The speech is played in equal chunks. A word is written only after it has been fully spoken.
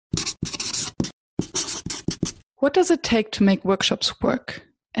What does it take to make workshops work?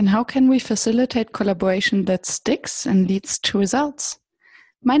 And how can we facilitate collaboration that sticks and leads to results?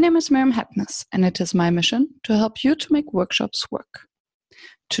 My name is Miriam Hepnes, and it is my mission to help you to make workshops work.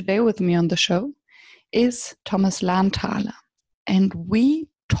 Today with me on the show is Thomas Lahnthaler, and we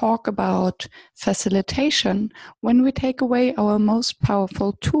talk about facilitation when we take away our most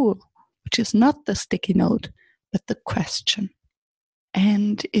powerful tool, which is not the sticky note, but the question.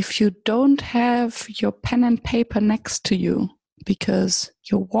 And if you don't have your pen and paper next to you because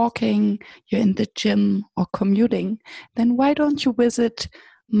you're walking, you're in the gym or commuting, then why don't you visit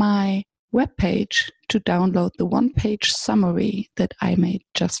my webpage to download the one-page summary that I made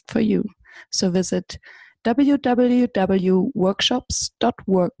just for you. So visit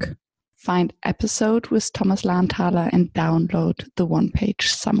www.workshops.work, find episode with Thomas Lahnthaler and download the one-page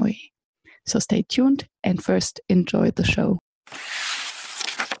summary. So stay tuned and first enjoy the show.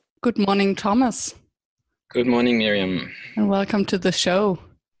 Good morning, Thomas. Good morning, Miriam. And welcome to the show.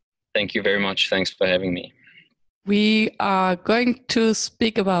 Thank you very much. Thanks for having me. We are going to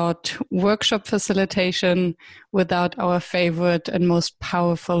speak about workshop facilitation without our favorite and most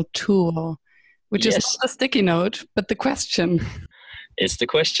powerful tool, which is not the sticky note, but the question. It's the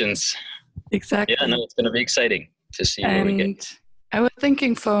questions. Exactly. Yeah, no, it's going to be exciting to see where we get. I was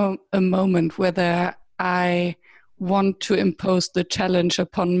thinking for a moment whether I want to impose the challenge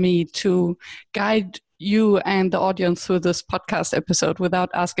upon me to guide you and the audience through this podcast episode without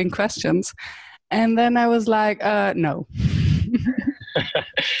asking questions. And then I was like, no.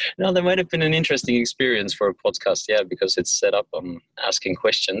 No, that might have been an interesting experience for a podcast, because it's set up on asking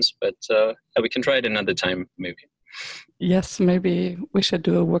questions, but we can try it another time, maybe. Yes, maybe we should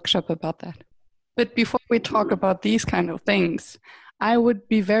do a workshop about that. But before we talk about these kind of things, I would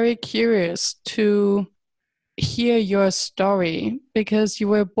be very curious to hear your story, because you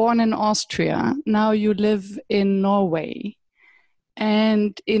were born in Austria. Now you live in Norway.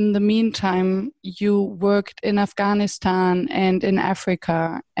 And in the meantime, you worked in Afghanistan and in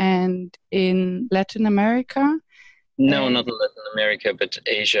Africa and in Latin America? No, not in Latin America, but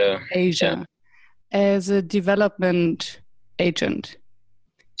Asia. Asia, as a development agent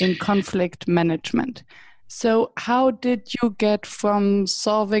in conflict management. So how did you get from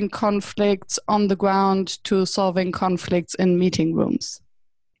solving conflicts on the ground to solving conflicts in meeting rooms?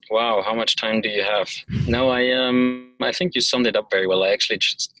 Wow, how much time do you have? No, I think you summed it up very well. I actually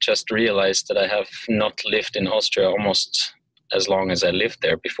just realized that I have not lived in Austria almost as long as I lived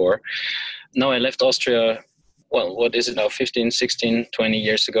there before. No, I left Austria, what is it now, 15, 16, 20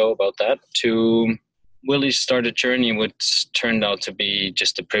 years ago, about that, to really start a journey which turned out to be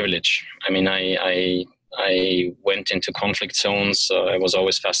just a privilege. I mean, I went into conflict zones. I was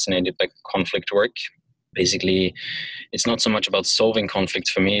always fascinated by conflict work. Basically, it's not so much about solving conflicts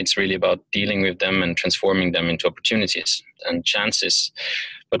for me. It's really about dealing with them and transforming them into opportunities and chances.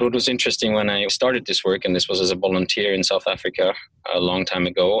 But what was interesting when I started this work, and this was as a volunteer in South Africa a long time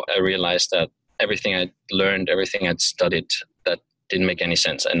ago, I realized that everything I'd learned, everything I'd studied, that didn't make any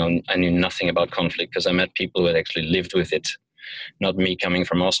sense. I knew nothing about conflict because I met people who had actually lived with it. Not me coming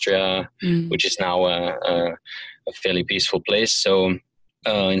from Austria, which is now a fairly peaceful place. So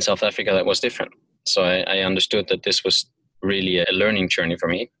in South Africa, that was different. So I understood that this was really a learning journey for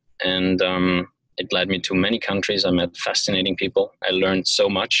me. And it led me to many countries. I met fascinating people. I learned so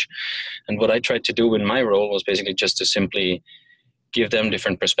much. And what I tried to do in my role was basically just to simply give them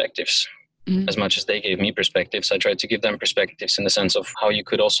different perspectives. As much as they gave me perspectives, I tried to give them perspectives in the sense of how you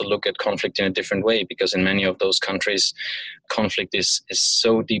could also look at conflict in a different way, because in many of those countries, conflict is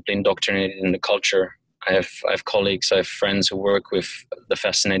so deeply indoctrinated in the culture. I have colleagues, I have friends who work with the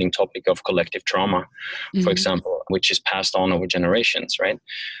fascinating topic of collective trauma, for example, which is passed on over generations, right?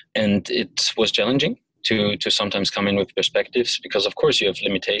 And it was challenging to sometimes come in with perspectives, because of course you have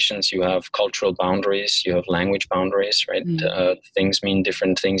limitations, you have cultural boundaries, you have language boundaries, right? Things mean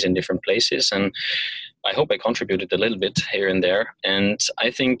different things in different places. And I hope I contributed a little bit here and there. And I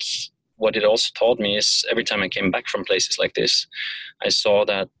think what it also taught me is every time I came back from places like this, I saw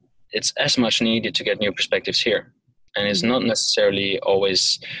that it's as much needed to get new perspectives here. And it's not necessarily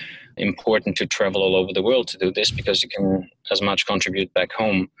always important to travel all over the world to do this, because you can as much contribute back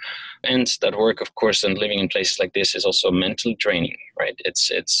home. And that work, of course, and living in places like this is also mentally draining, right? It's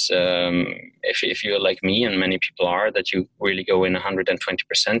if you're like me, and many people are, that you really go in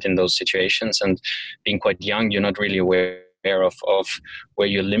 120% in those situations, and being quite young, you're not really aware of where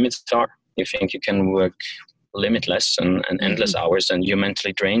your limits are. You think you can work limitless and endless hours, and you're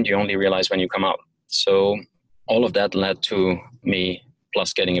mentally drained. You only realize when you come out. So all of that led to me,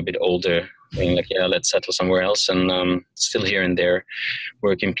 plus getting a bit older, being like, yeah, let's settle somewhere else. And still here and there,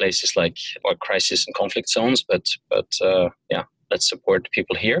 work in places like crisis and conflict zones. But yeah, let's support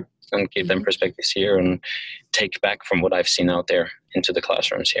people here and give them perspectives here and take back from what I've seen out there into the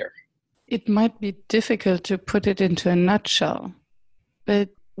classrooms here. It might be difficult to put it into a nutshell, but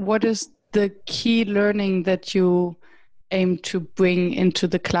what is the key learning that you aim to bring into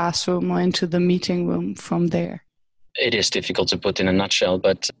the classroom or into the meeting room from there? It is difficult to put in a nutshell,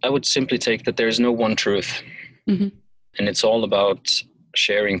 but I would simply take that there is no one truth. And it's all about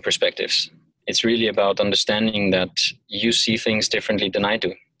sharing perspectives. It's really about understanding that you see things differently than I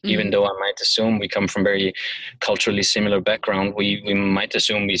do. Even though I might assume we come from very culturally similar background, we might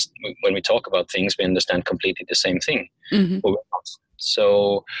assume when we talk about things, we understand completely the same thing. But we're not.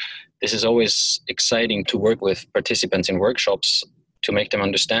 So this is always exciting to work with participants in workshops to make them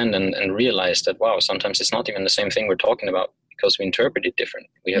understand and realize that, wow, sometimes it's not even the same thing we're talking about because we interpret it different.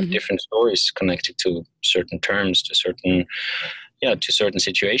 We have different stories connected to certain terms, to certain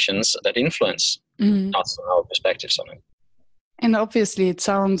situations that influence us and our perspectives on it. And obviously it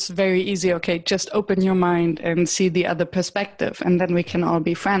sounds very easy. Okay, just open your mind and see the other perspective and then we can all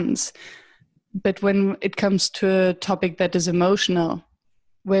be friends. But when it comes to a topic that is emotional,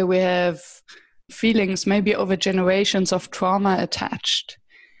 where we have feelings maybe over generations of trauma attached,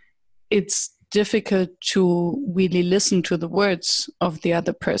 it's difficult to really listen to the words of the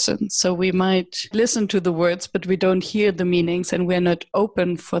other person. So we might listen to the words, but we don't hear the meanings and we're not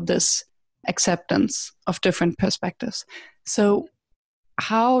open for this acceptance of different perspectives. So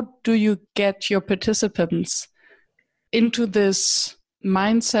how do you get your participants into this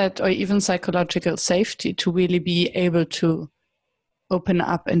mindset or even psychological safety to really be able to open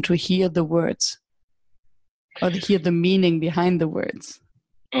up and to hear the words or to hear the meaning behind the words?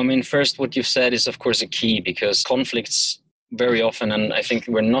 I mean, first, what you've said is, of course, a key, because conflicts very often, and I think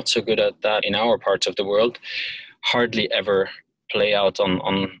we're not so good at that in our parts of the world, hardly ever play out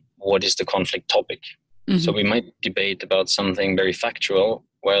on what is the conflict topic. So we might debate about something very factual,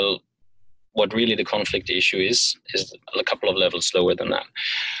 while what really the conflict issue is a couple of levels lower than that.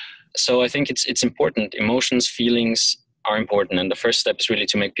 So I think it's important. Emotions, feelings are important. And the first step is really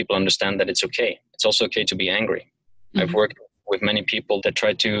to make people understand that it's okay. It's also okay to be angry. I've worked with many people that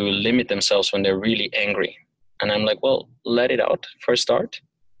try to limit themselves when they're really angry. And I'm like, well, let it out for a start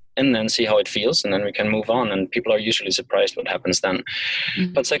and then see how it feels. And then we can move on. And people are usually surprised what happens then.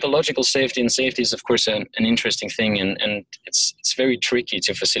 But psychological safety and safety is, of course, an interesting thing. And it's very tricky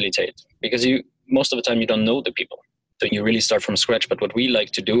to facilitate because most of the time you don't know the people. So you really start from scratch. But what we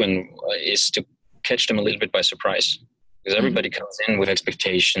like to do is to catch them a little bit by surprise. Because everybody comes in with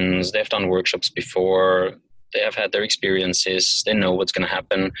expectations. They've done workshops before. They have had their experiences. They know what's going to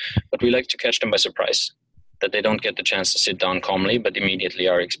happen. But we like to catch them by surprise, that they don't get the chance to sit down calmly, but immediately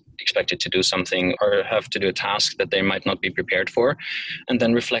are expected to do something or have to do a task that they might not be prepared for, and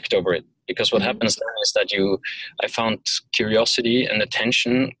then reflect over it. Because what happens then is that I found curiosity and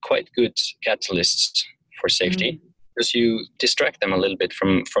attention quite good catalysts for safety, because you distract them a little bit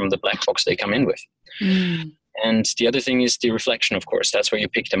from the black box they come in with. And the other thing is the reflection, of course. That's where you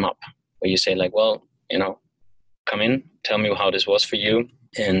pick them up, where you say like, well, come in, tell me how this was for you,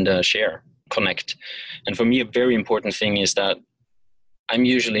 and share, connect. And for me, a very important thing is that I'm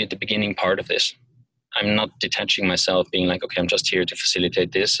usually at the beginning part of this. I'm not detaching myself, being like, okay, I'm just here to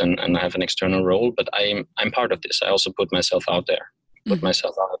facilitate this and I have an external role, but I'm part of this. I also put myself out there, put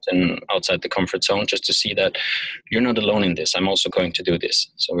myself out and outside the comfort zone, just to see that you're not alone in this. I'm also going to do this.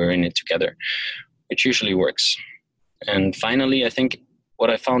 So we're in it together, which usually works. And finally, I think what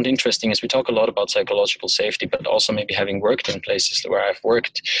I found interesting is we talk a lot about psychological safety, but also maybe having worked in places where I've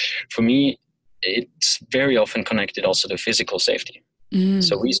worked, for me, it's very often connected also to physical safety.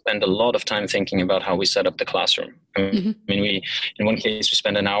 So we spend a lot of time thinking about how we set up the classroom. I mean, in one case, we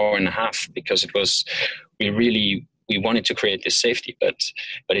spent an hour and a half because we wanted to create this safety, but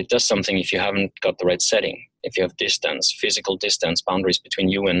it does something if you haven't got the right setting. If you have distance, physical distance, boundaries between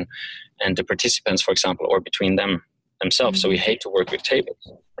you and the participants, for example, or between themselves. So we hate to work with tables,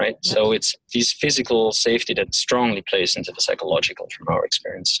 right? Yes. So it's this physical safety that strongly plays into the psychological from our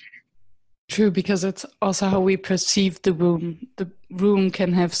experience. True, because it's also how we perceive the room. The room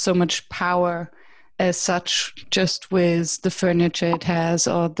can have so much power as such, just with the furniture it has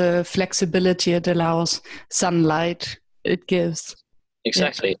or the flexibility it allows, sunlight it gives.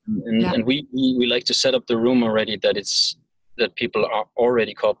 Exactly. Yeah. And we like to set up the room already that people are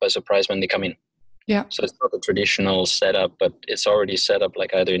already caught by surprise when they come in. Yeah. So it's not a traditional setup, but it's already set up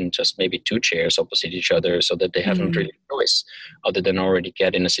like either in just maybe two chairs opposite each other, so that they haven't really a choice other than already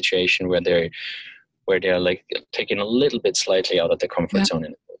get in a situation where they're like taken a little bit slightly out of their comfort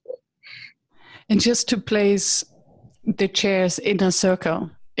zone. And just to place the chairs in a circle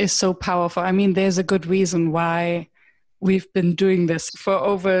is so powerful. I mean, there's a good reason why we've been doing this for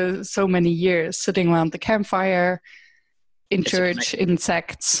over so many years, sitting around the campfire, in church, in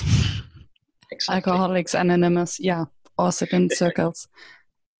sects, Alcoholics Anonymous, or sit in circles.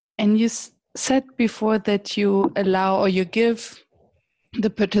 And you said before that you allow or you give the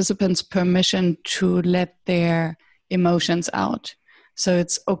participants permission to let their emotions out. So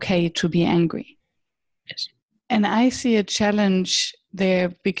it's okay to be angry. Yes. And I see a challenge there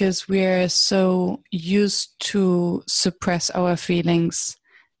because we're so used to suppress our feelings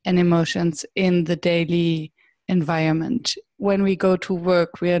and emotions in the daily environment. When we go to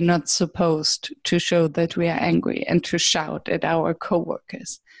work, we are not supposed to show that we are angry and to shout at our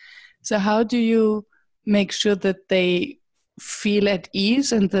coworkers. So how do you make sure that they feel at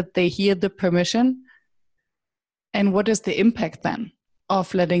ease and that they hear the permission? And what is the impact then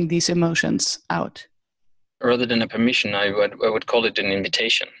of letting these emotions out? Rather than a permission, I would call it an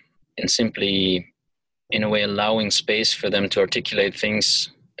invitation, and simply, in a way, allowing space for them to articulate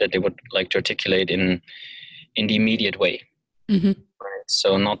things that they would like to articulate in the immediate way. Mm-hmm. Right?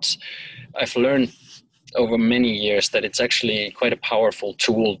 So I've learned over many years that it's actually quite a powerful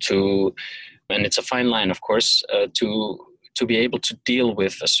tool and it's a fine line, of course, to be able to deal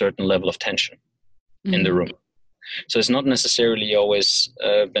with a certain level of tension in the room. So it's not necessarily always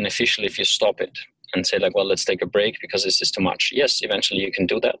beneficial if you stop it and say like, well, let's take a break because this is too much. Yes, eventually you can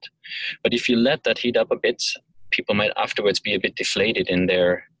do that. But if you let that heat up a bit, people might afterwards be a bit deflated in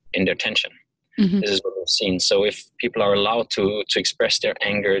their tension. Mm-hmm. This is what we've seen. So if people are allowed to express their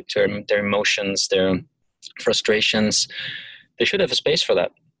anger, their emotions, their frustrations, they should have a space for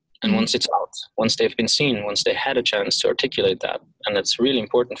that. And once it's out, once they've been seen, once they had a chance to articulate that, and that's really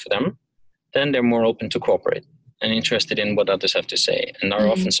important for them, then they're more open to cooperate and interested in what others have to say, and are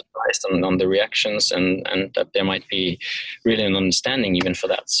often surprised on the reactions and that there might be really an understanding even for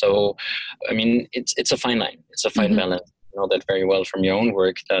that. So, I mean, it's a fine line. It's a fine balance. You know that very well from your own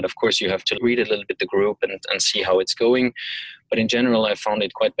work, that of course you have to read a little bit the group and see how it's going. But in general, I found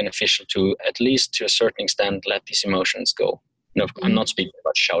it quite beneficial to, at least to a certain extent, let these emotions go. You know, I'm not speaking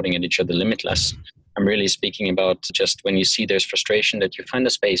about shouting at each other limitless. I'm really speaking about just when you see there's frustration, that you find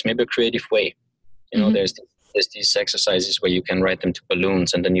a space, maybe a creative way. You know, there's these exercises where you can write them to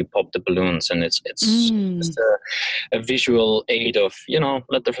balloons and then you pop the balloons, and it's just a visual aid of, you know,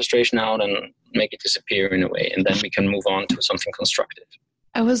 let the frustration out and make it disappear in a way, and then we can move on to something constructive.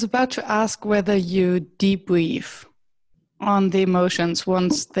 I was about to ask whether you debrief on the emotions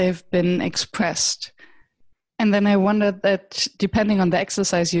once they've been expressed. And then I wondered that depending on the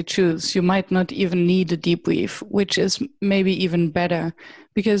exercise you choose, you might not even need a debrief, which is maybe even better,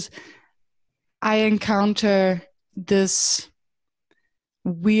 because I encounter this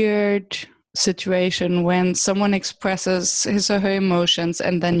weird situation when someone expresses his or her emotions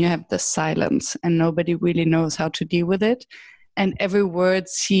and then you have the silence and nobody really knows how to deal with it. And every word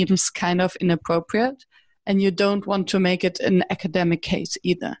seems kind of inappropriate, and you don't want to make it an academic case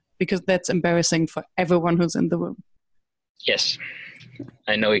either, because that's embarrassing for everyone who's in the room. Yes,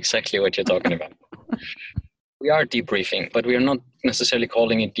 I know exactly what you're talking about. We are debriefing, but we are not necessarily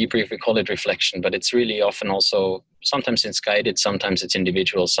calling it debrief. We call it reflection, but it's really often also, sometimes it's guided, sometimes it's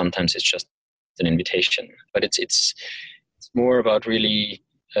individual, sometimes it's just an invitation. But it's more about really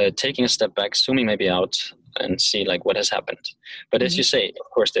taking a step back, zooming maybe out, and see like what has happened. But as you say, of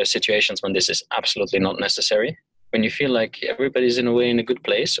course, there are situations when this is absolutely not necessary. When you feel like everybody's in a way in a good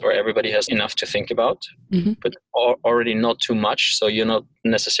place, or everybody has enough to think about, but already not too much. So you're not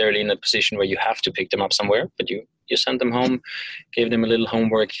necessarily in a position where you have to pick them up somewhere, but you send them home, gave them a little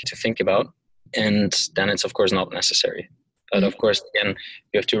homework to think about, and then it's of course not necessary. But of course, again,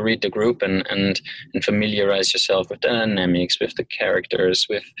 you have to read the group and familiarize yourself with the dynamics, with the characters,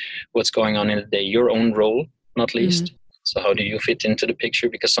 with what's going on in the day, your own role, not least. So how do you fit into the picture?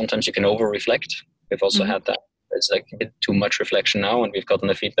 Because sometimes you can over-reflect. We've also had that. It's like a bit too much reflection now, and we've gotten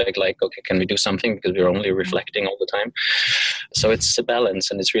the feedback like, okay, can we do something? Because we're only reflecting all the time. So it's a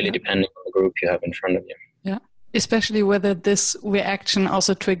balance, and it's really depending on the group you have in front of you. Yeah, especially whether this reaction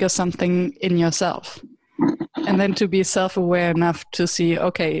also triggers something in yourself. And then to be self-aware enough to see,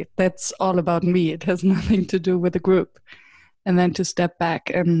 okay, that's all about me. It has nothing to do with the group. And then to step back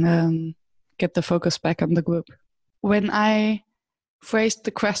and get the focus back on the group. When I phrased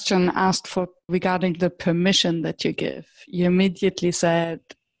the question asked for regarding the permission that you give, you immediately said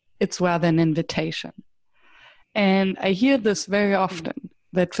it's rather an invitation. And I hear this very often,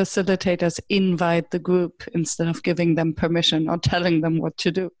 that facilitators invite the group instead of giving them permission or telling them what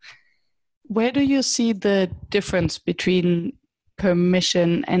to do. Where do you see the difference between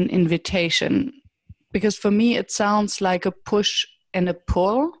permission and invitation? Because for me, it sounds like a push and a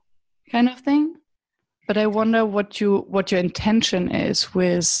pull kind of thing. But I wonder what your intention is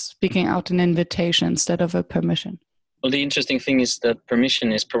with speaking out an invitation instead of a permission. Well, the interesting thing is that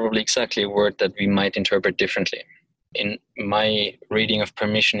permission is probably exactly a word that we might interpret differently. In my reading of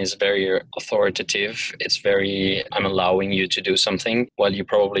permission is very authoritative. It's very, I'm allowing you to do something, while you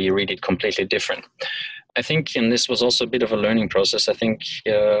probably read it completely different. I think, and this was also a bit of a learning process, I think,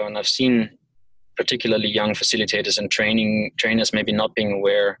 and I've seen particularly young facilitators and trainers maybe not being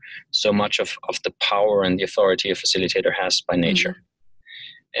aware so much of the power and the authority a facilitator has by nature.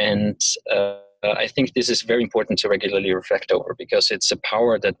 And I think this is very important to regularly reflect over, because it's a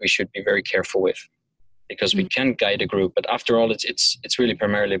power that we should be very careful with, because we can guide a group, but after all, it's really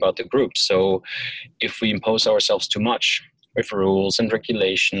primarily about the group. So if we impose ourselves too much with rules and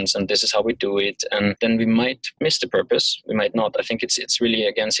regulations, and this is how we do it, and then we might miss the purpose. We might not. I think it's really,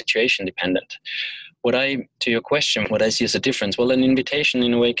 again, situation dependent. To your question, what I see as a difference, well, an invitation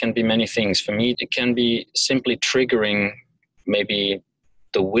in a way can be many things. For me, it can be simply triggering maybe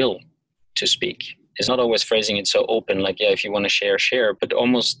the will to speak. It's not always phrasing it so open, like, yeah, if you want to share, but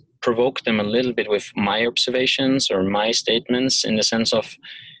almost provoke them a little bit with my observations or my statements, in the sense of,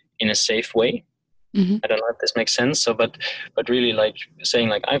 in a safe way. I don't know if this makes sense. So, but really, like saying,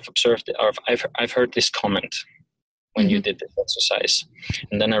 like, I've observed, or I've heard this comment when you did this exercise,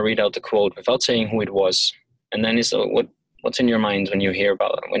 and then I read out the quote without saying who it was, and then it's what's in your mind when you hear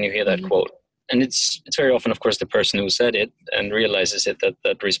that quote. And it's very often, of course, the person who said it and realizes it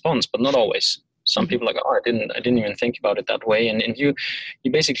that responds, but not always. Some people are like, oh, I didn't even think about it that way, and you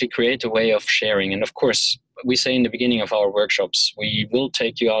basically create a way of sharing. And of course, we say in the beginning of our workshops, we will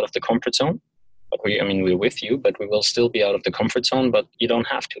take you out of the comfort zone. But we're with you, but we will still be out of the comfort zone, but you don't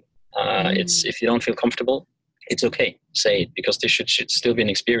have to. It's, if you don't feel comfortable, it's okay. Say it, because this should still be an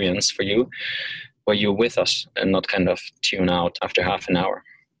experience for you where you're with us and not kind of tune out after half an hour.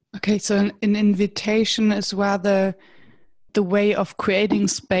 Okay, so an invitation is rather the way of creating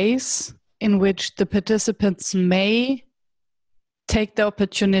space in which the participants may take the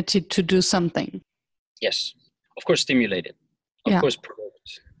opportunity to do something. Yes, of course, stimulated, of course, provoked.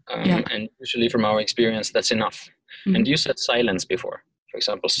 And usually from our experience, that's enough. And you said silence before. For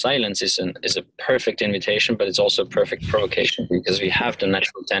example, silence is a perfect invitation, but it's also a perfect provocation, because we have the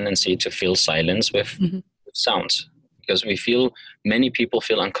natural tendency to fill silence with sounds, because many people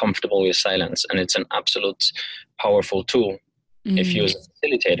feel uncomfortable with silence, and it's an absolute powerful tool if you as a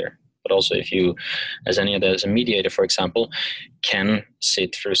facilitator, but also if you as a mediator, for example, can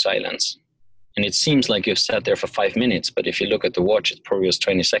sit through silence. And it seems like you've sat there for 5 minutes, but if you look at the watch, it probably was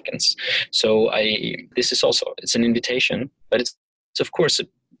 20 seconds. So this is also, it's an invitation, but it's of course a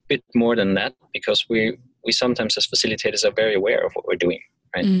bit more than that, because we sometimes as facilitators are very aware of what we're doing,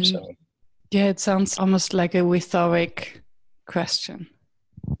 right? So yeah, it sounds almost like a rhetoric question,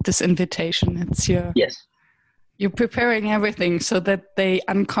 this invitation. It's you're preparing everything so that they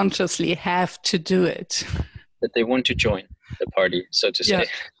unconsciously have to do it. That they want to join the party, so to say.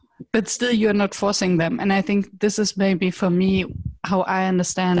 But still, you're not forcing them. And I think this is maybe, for me, how I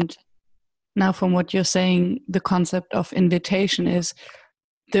understand now from what you're saying, the concept of invitation is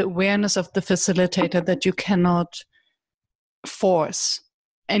the awareness of the facilitator that you cannot force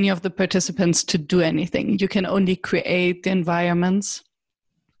any of the participants to do anything. You can only create the environments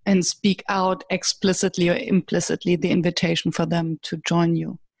and speak out explicitly or implicitly the invitation for them to join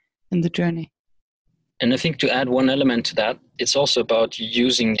you in the journey. And I think to add one element to that, it's also about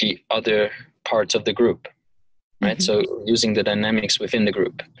using the other parts of the group, right? So using the dynamics within the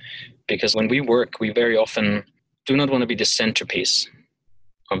group. Because when we work, we very often do not want to be the centerpiece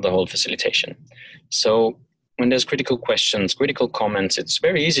of the whole facilitation. So when there's critical questions, critical comments, it's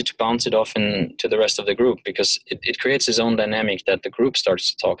very easy to bounce it off into the rest of the group, because it creates its own dynamic that the group starts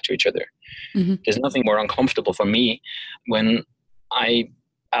to talk to each other. There's nothing more uncomfortable for me when I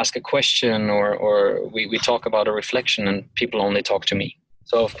ask a question or we talk about a reflection and people only talk to me.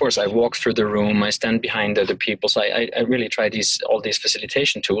 So of course I walk through the room, I stand behind other people. So I really try all these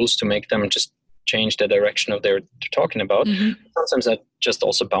facilitation tools to make them just change the direction of they're talking about. Sometimes I just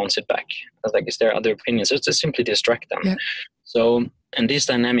also bounce it back. I was like, is there other opinions? Just to simply distract them. Yeah. So, and these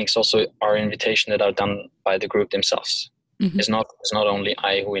dynamics also are invitation that are done by the group themselves. It's not only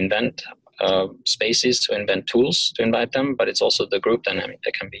I who invent spaces, to invent tools to invite them, but it's also the group dynamic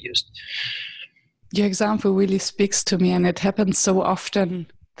that can be used. Your example really speaks to me, and it happens so often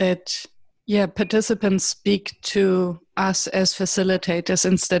that participants speak to us as facilitators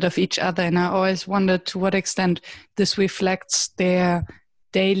instead of each other, and I always wonder to what extent this reflects their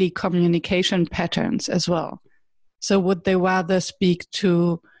daily communication patterns as well. So would they rather speak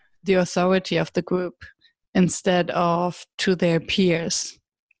to the authority of the group instead of to their peers?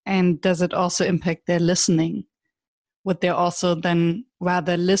 And does it also impact their listening? Would they also then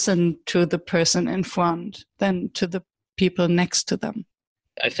rather listen to the person in front than to the people next to them?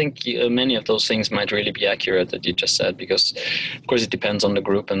 I think many of those things might really be accurate that you just said, because of course it depends on the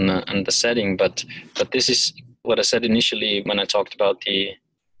group and the setting. But this is what I said initially when I talked about the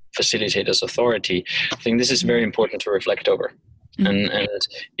facilitator's authority. I think this is very important to reflect over. And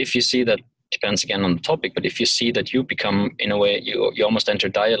if you see that, depends again on the topic, but if you see that you become, in a way, you almost enter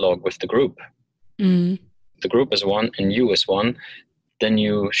dialogue with the group, the group as one and you as one, then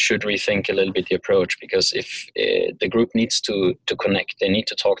you should rethink a little bit the approach, because if the group needs to connect, they need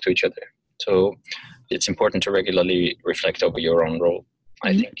to talk to each other. So it's important to regularly reflect over your own role,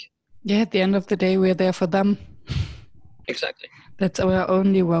 I think. Yeah, at the end of the day, we're there for them. Exactly. That's our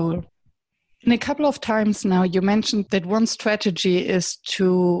only role. And a couple of times now, you mentioned that one strategy is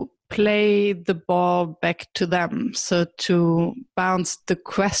to play the ball back to them. So to bounce the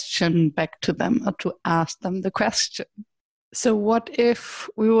question back to them, or to ask them the question. So what if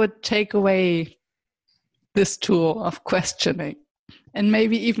we would take away this tool of questioning? And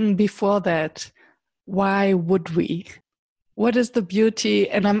maybe even before that, why would we? What is the beauty?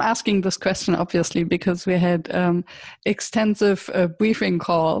 And I'm asking this question, obviously, because we had extensive briefing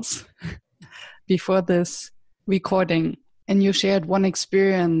calls before this recording. And you shared one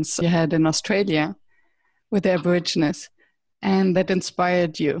experience you had in Australia with the Aborigines, and that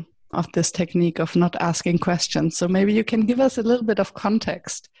inspired you of this technique of not asking questions. So maybe you can give us a little bit of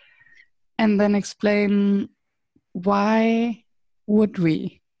context and then explain, why would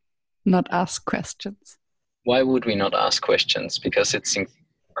we not ask questions? Why would we not ask questions? Because it's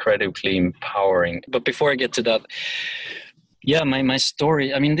incredibly empowering. But before I get to that, yeah, my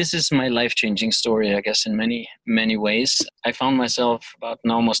story, I mean, this is my life-changing story, I guess, in many, many ways. I found myself about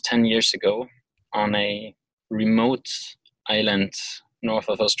now almost 10 years ago on a remote island north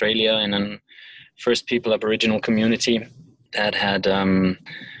of Australia in a First People Aboriginal community that had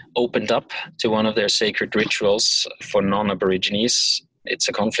opened up to one of their sacred rituals for non-Aborigines. It's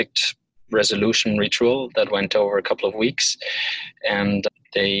a conflict resolution ritual that went over a couple of weeks, and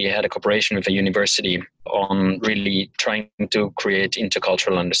they had a cooperation with a university on really trying to create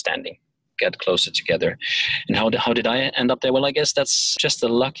intercultural understanding, get closer together. And how did I end up there? Well, I guess that's just a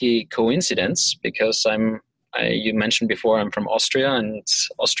lucky coincidence, because you mentioned before, I'm from Austria and it's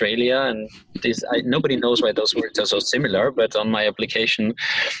Australia, and nobody knows why those words are so similar, but on my application,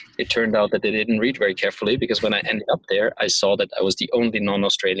 it turned out that they didn't read very carefully, because when I ended up there, I saw that I was the only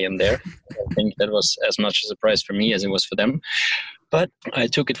non-Australian there. I think that was as much a surprise for me as it was for them. But I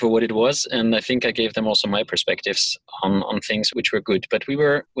took it for what it was, and I think I gave them also my perspectives on things which were good. But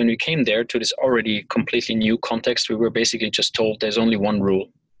when we came there to this already completely new context, we were basically just told there's only one rule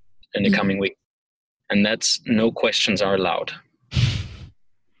in the coming week. And that's no questions are allowed.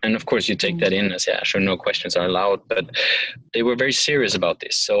 And of course, you take that in as, yeah, sure, no questions are allowed. But they were very serious about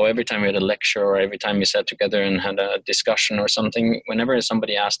this. So every time we had a lecture, or every time we sat together and had a discussion or something, whenever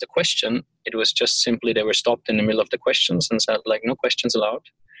somebody asked a question, it was just simply they were stopped in the middle of the questions and said, like, no questions allowed.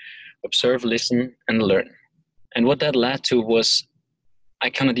 Observe, listen, and learn. And what that led to was, I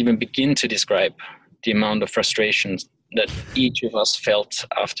cannot even begin to describe the amount of frustrations that each of us felt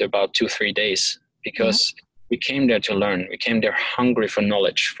after about 2-3 days. Because we came there to learn. We came there hungry for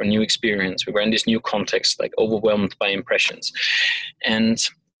knowledge, for new experience. We were in this new context, like overwhelmed by impressions. And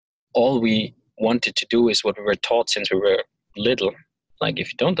all we wanted to do is what we were taught since we were little. Like,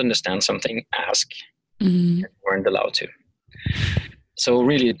 if you don't understand something, ask. We weren't allowed to. So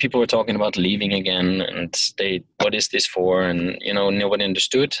really, people were talking about leaving again, and what is this for? And, nobody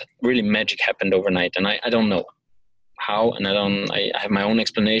understood. Really, magic happened overnight. And I don't know how, and I have my own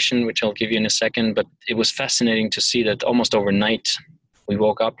explanation, which I'll give you in a second, but it was fascinating to see that almost overnight we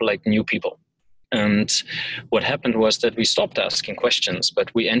woke up like new people. And what happened was that we stopped asking questions, but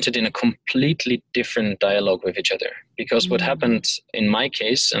we entered in a completely different dialogue with each other. Because what happened in my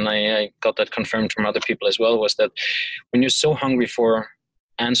case, and I got that confirmed from other people as well, was that when you're so hungry for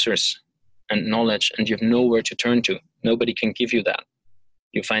answers and knowledge and you have nowhere to turn to, nobody can give you that.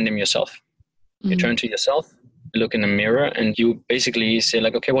 You find them yourself. You turn to yourself, look in the mirror, and you basically say,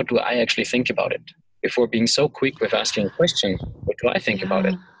 like, okay, what do I actually think about it? Before being so quick with asking a question, what do I think about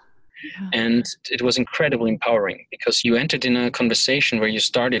it? And it was incredibly empowering, because you entered in a conversation where you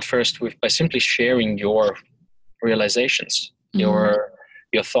started first by simply sharing your realizations, your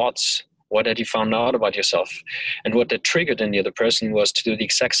thoughts, what had you found out about yourself. And what that triggered in the other person was to do the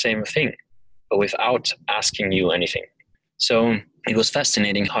exact same thing, but without asking you anything. So it was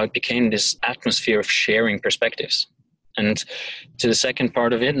fascinating how it became this atmosphere of sharing perspectives. And to the second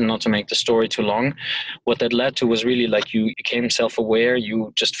part of it, and not to make the story too long, what that led to was really like you became self-aware,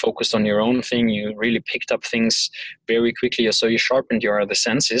 you just focused on your own thing, you really picked up things very quickly, so you sharpened your other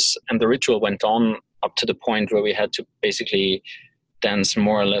senses, and the ritual went on up to the point where we had to basically dance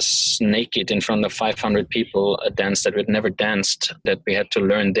more or less naked in front of 500 people, a dance that we'd never danced, that we had to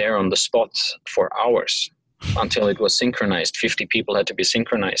learn there on the spot for hours until it was synchronized. 50 people had to be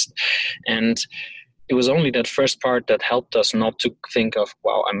synchronized. And it was only that first part that helped us not to think of,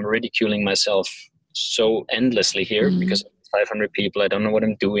 wow, I'm ridiculing myself so endlessly here because 500 people, I don't know what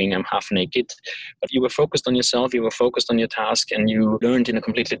I'm doing, I'm half naked. But you were focused on yourself, you were focused on your task, and you learned in a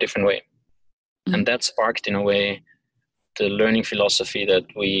completely different way. And that sparked, in a way, the learning philosophy that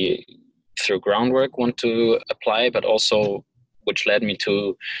we, through groundwork, want to apply, but also which led me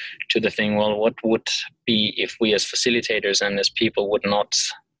to the thing, well, what would be if we as facilitators and as people would not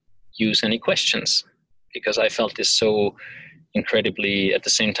use any questions? Because I felt this so incredibly, at the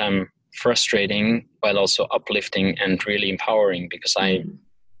same time, frustrating, while also uplifting and really empowering, because I'm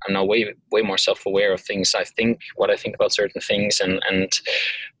now way more self-aware of things. What I think about certain things, and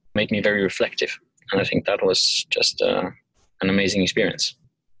made me very reflective. And I think that was just an amazing experience.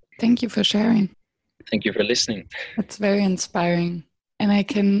 Thank you for sharing. Thank you for listening. It's very inspiring. And I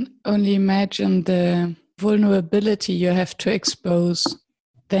can only imagine the vulnerability you have to expose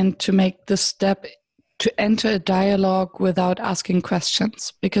then to make the step to enter a dialogue without asking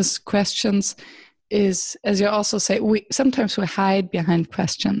questions. Because questions is, as you also say, sometimes we hide behind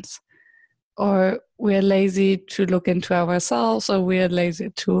questions, or we're lazy to look into ourselves, or we're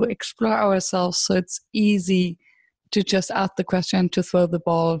lazy to explore ourselves. So it's easy to just ask the question, to throw the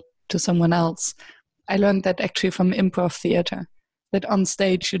ball to someone else. I learned that actually from improv theater, that on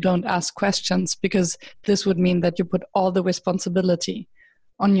stage you don't ask questions, because this would mean that you put all the responsibility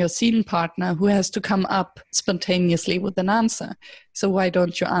on your scene partner, who has to come up spontaneously with an answer. So why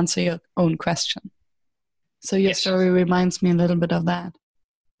don't you answer your own question? So your story reminds me a little bit of that.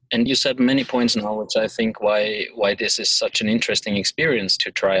 And you said many points now, which I think why this is such an interesting experience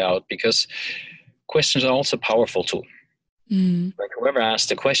to try out, because questions are also powerful too. Like whoever asks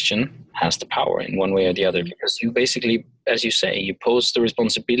the question has the power in one way or the other, because you basically, as you say, you pose the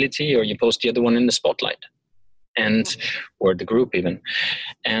responsibility, or you pose the other one in the spotlight, and or the group even.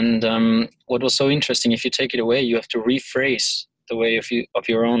 And what was so interesting, if you take it away, you have to rephrase the way of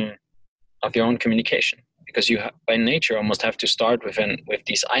your own communication, because you by nature almost have to start with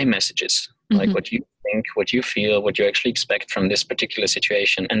these I messages, like what you think, what you feel, what you actually expect from this particular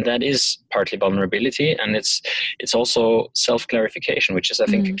situation. And that is partly vulnerability, and it's also self-clarification, which is, I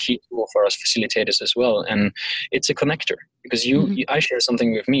think, a key tool for us facilitators as well. And it's a connector, because I share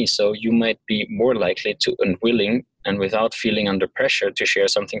something with me, so you might be more likely to, and willing, and without feeling under pressure, to share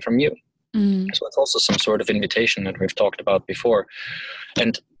something from you. So it's also some sort of invitation that we've talked about before.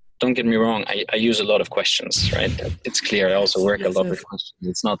 And don't get me wrong, I use a lot of questions, right? It's clear. I also work a lot with questions.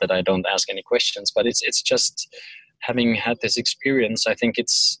 It's not that I don't ask any questions, but it's just having had this experience. I think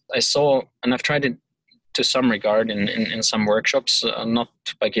I saw, and I've tried it to some regard in some workshops, not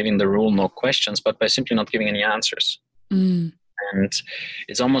by giving the rule no questions, but by simply not giving any answers. And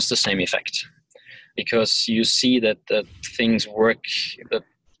it's almost the same effect, because you see that things work, that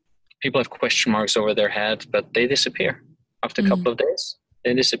people have question marks over their head, but they disappear after a couple of days.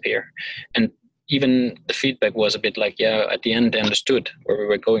 They disappear. And even the feedback was a bit like, at the end they understood where we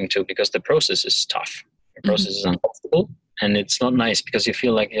were going to, because the process is tough. The process is uncomfortable, and it's not nice, because you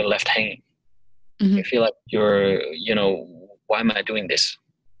feel like you're left hanging. You feel like you're, why am I doing this?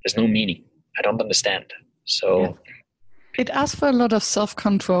 There's no meaning. I don't understand. So it asks for a lot of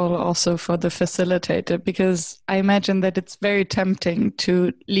self-control also for the facilitator, because I imagine that it's very tempting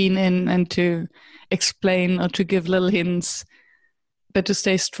to lean in and to explain or to give little hints, but to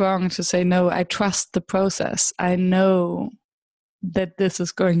stay strong, to say, no, I trust the process. I know that this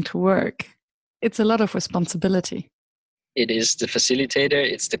is going to work. It's a lot of responsibility. It is the facilitator,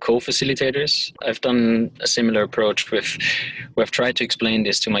 it's the co-facilitators. I've done a similar approach we've tried to explain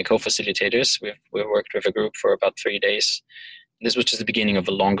this to my co-facilitators. We've worked with a group for about 3 days. This was just the beginning of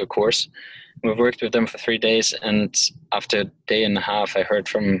a longer course. We've worked with them for 3 days, and after a day and a half, I heard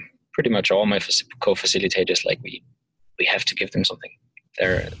from pretty much all my co-facilitators, like, we have to give them something.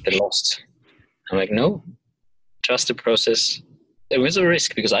 They're lost. I'm like, no, trust the process. It was a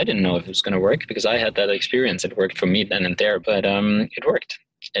risk, because I didn't know if it was going to work, because I had that experience. It worked for me then and there, but it worked.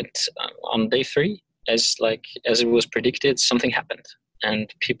 On day 3, as it was predicted, something happened,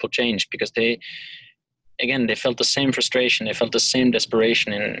 and people changed, because they felt the same frustration. They felt the same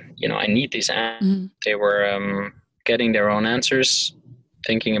desperation in, I need these answers. They were getting their own answers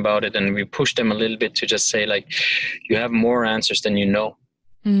thinking about it, and we pushed them a little bit to just say, like, you have more answers than you know.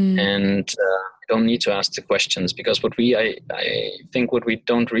 And you don't need to ask the questions, because I think what we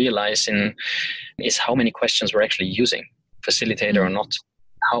don't realize is how many questions we're actually using, facilitator or not.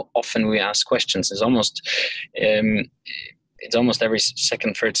 How often we ask questions is almost every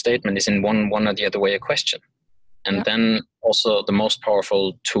second, third statement is in one or the other way a question. And then also the most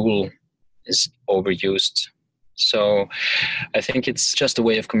powerful tool is overused. So I think it's just a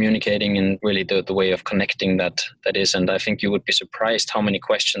way of communicating, and really the way of connecting that is. And I think you would be surprised how many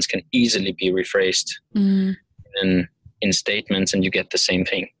questions can easily be rephrased in statements, and you get the same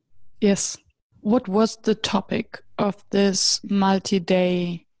thing. Yes. What was the topic of this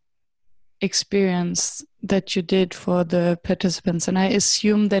multi-day experience that you did for the participants? And I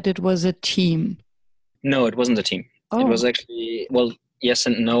assume that it was a team. No, it wasn't a team. It was actually, well, yes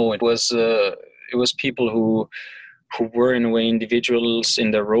and no. It was people who were in a way individuals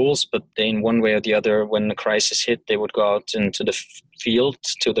in their roles, but they, in one way or the other, when the crisis hit, they would go out into the field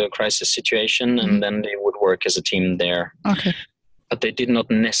to the crisis situation, and then they would work as a team there. Okay. But they did not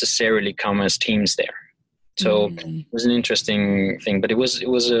necessarily come as teams there. So it was an interesting thing. But it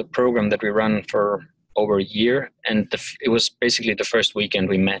was a program that we ran for over a year, and it was basically the first weekend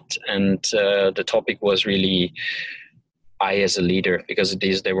we met, and the topic was really I as a leader, because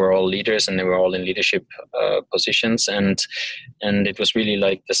they were all leaders and they were all in leadership positions, and it was really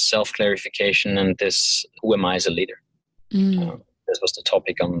like the self-clarification and this, who am I as a leader? This was the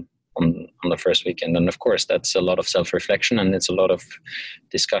topic on the first weekend. And of course, that's a lot of self-reflection, and it's a lot of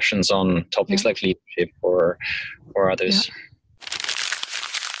discussions on topics like leadership or others. Yeah.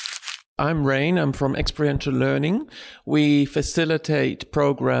 I'm Rain. I'm from Experiential Learning. We facilitate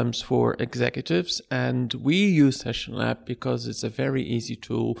programs for executives, and we use Session Lab because it's a very easy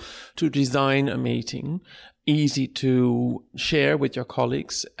tool to design a meeting, easy to share with your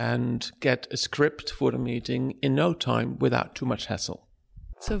colleagues, and get a script for the meeting in no time without too much hassle.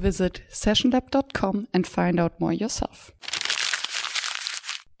 So visit sessionlab.com and find out more yourself.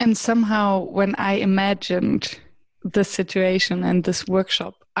 And somehow when I imagined this situation and this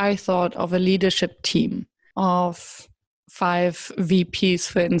workshop, I thought of a leadership team of 5 VPs,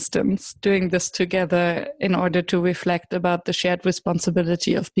 for instance, doing this together in order to reflect about the shared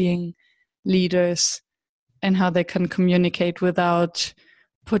responsibility of being leaders and how they can communicate without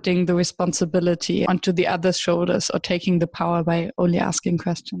putting the responsibility onto the other's shoulders or taking the power by only asking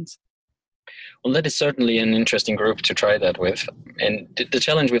questions. Well, that is certainly an interesting group to try that with. And the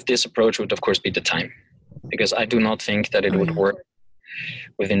challenge with this approach would, of course, be the time, because I do not think that it would work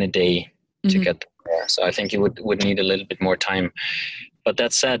within a day to get there. So I think you would need a little bit more time. But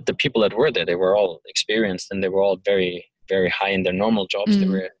that said, the people that were there, they were all experienced, and they were all very, very high in their normal jobs. They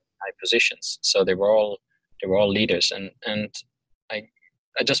were in high positions. So they were all leaders. And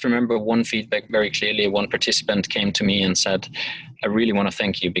I just remember one feedback very clearly. One participant came to me and said, I really want to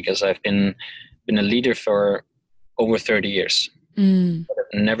thank you, because I've been a leader for over 30 years. But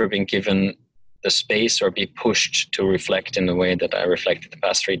I've never been given the space or be pushed to reflect in the way that I reflected the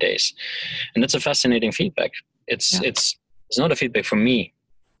past 3 days. And that's a fascinating feedback. It's not a feedback for me.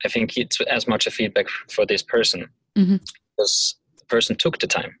 I think it's as much a feedback for this person, because the person took the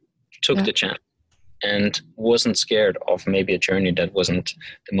time, took the chance, and wasn't scared of maybe a journey that wasn't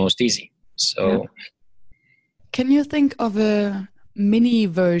the most easy. So can you think of a mini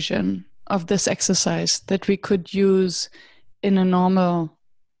version of this exercise that we could use in a normal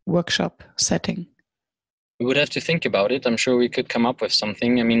workshop setting? We would have to think about it. I'm sure we could come up with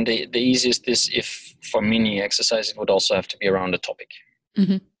something. I mean, the easiest is, if for mini exercise, it would also have to be around a topic.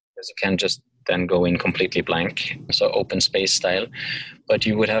 Because you can't just then go in completely blank, so open space style. But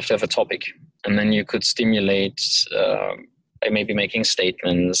you would have to have a topic. And then you could stimulate by maybe making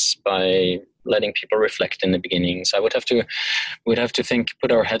statements, by letting people reflect in the beginning. So we'd have to think,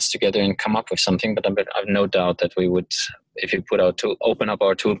 put our heads together and come up with something. But I've no doubt that we would, if you open up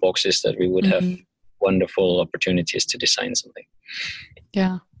our toolboxes, that we would have wonderful opportunities to design something.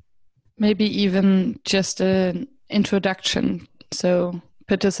 Yeah. Maybe even just an introduction. So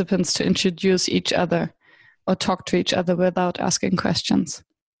participants to introduce each other or talk to each other without asking questions.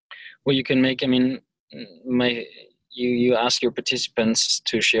 Well, you can make, you ask your participants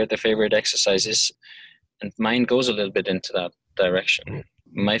to share their favorite exercises, and mine goes a little bit into that direction.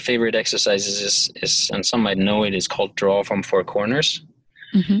 My favorite exercises is, and some might know it, is called Draw from Four Corners.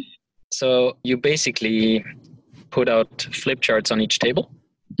 So you basically put out flip charts on each table,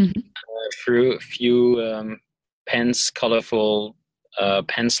 through a few pens, colorful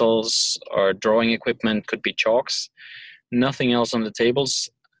pencils, or drawing equipment, could be chalks, nothing else on the tables.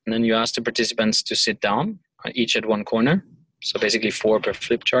 And then you ask the participants to sit down, each at one corner, So basically 4 per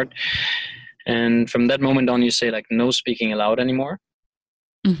flip chart. And from that moment on, you say like no speaking aloud anymore.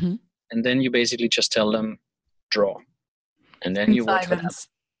 Mm-hmm. And then you basically just tell them, draw. And then you watch what happens.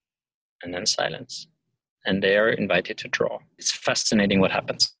 And then silence. And they are invited to draw. It's fascinating what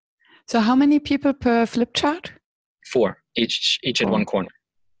happens. So how many people per flip chart? 4, each at one corner.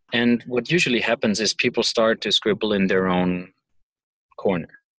 And what usually happens is people start to scribble in their own corner.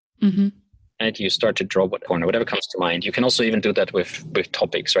 Mm-hmm. Right? You start to draw whatever comes to mind. You can also even do that with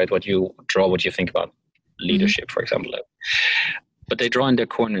topics, right? What you draw, what you think about leadership, for example. But they draw in their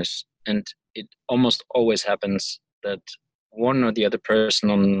corners, and it almost always happens that one or the other person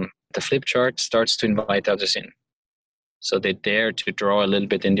on the flip chart starts to invite others in. So they dare to draw a little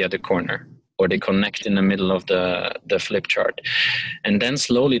bit in the other corner, or they connect in the middle of the flip chart. And then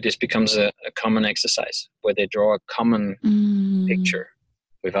slowly this becomes a common exercise where they draw a common picture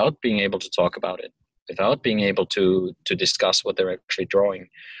without being able to talk about it, without being able to discuss what they're actually drawing,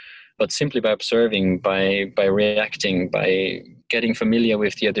 but simply by observing, by reacting, by getting familiar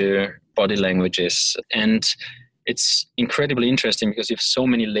with the other body languages. And it's incredibly interesting because you have so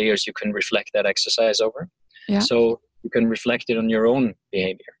many layers you can reflect that exercise over. Yeah. So you can reflect it on your own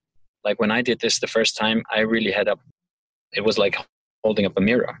behavior. Like when I did this the first time, I really it was like holding up a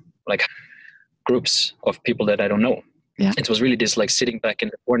mirror, like groups of people that I don't know. Yeah. It was really this like sitting back in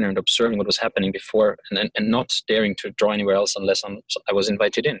the corner and observing what was happening before and not daring to draw anywhere else unless I was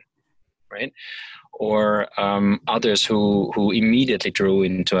invited in, right? Or others who immediately drew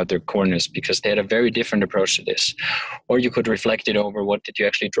into other corners because they had a very different approach to this. Or you could reflect it over, what did you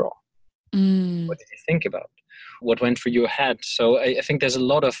actually draw? What did you think about? What went through your head? So I think there's a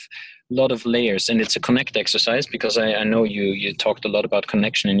lot of layers, and it's a connect exercise because I know you talked a lot about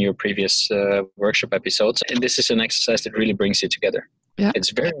connection in your previous workshop episodes, and this is an exercise that really brings you together. Yeah. It's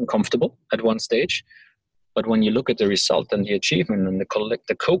very uncomfortable at one stage, but when you look at the result and the achievement and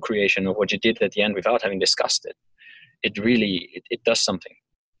the co-creation of what you did at the end without having discussed it, it really it does something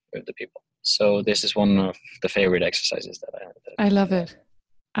with the people. So this is one of the favorite exercises that I have. I love it.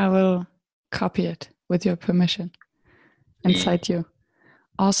 I will copy it with your permission and cite you.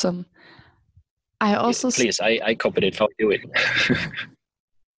 Awesome. I also please, I copied it. How do it?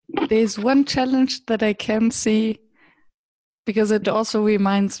 There's one challenge that I can see, because it also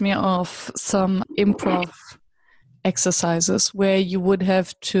reminds me of some improv exercises where you would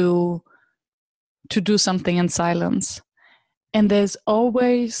have to do something in silence, and there's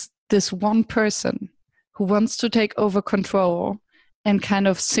always this one person who wants to take over control and kind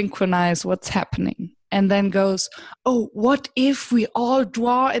of synchronize what's happening, and then goes, oh, what if we all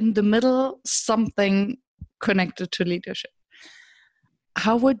draw in the middle something connected to leadership?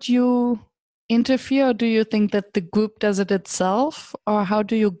 How would you interfere? Or do you think that the group does it itself? Or how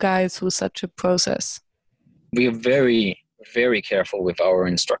do you guide through such a process? We are very, very careful with our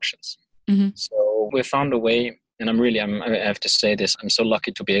instructions. Mm-hmm. So we found a way, and I have to say this, I'm so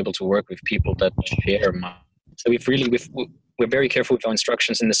lucky to be able to work with people that share my... So we're very careful with our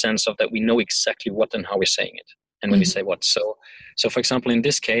instructions in the sense of that we know exactly what and how we're saying it, and when we say what. So for example, in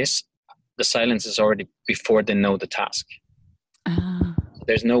this case, the silence is already before they know the task.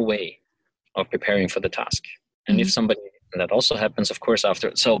 There's no way of preparing for the task. And if somebody, and that also happens, of course,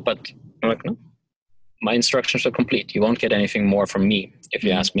 after. So, but I'm like, no, my instructions are complete. You won't get anything more from me if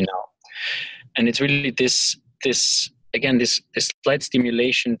you ask me now. And it's really this slight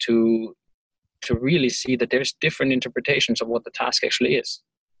stimulation to really see that there's different interpretations of what the task actually is.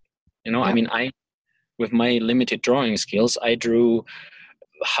 You know, I mean, with my limited drawing skills, I drew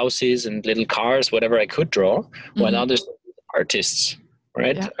houses and little cars, whatever I could draw, while others were artists,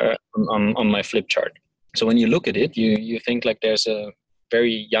 right? On my flip chart. So when you look at it, you think like there's a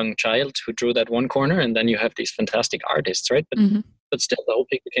very young child who drew that one corner, and then you have these fantastic artists, right? But still, the whole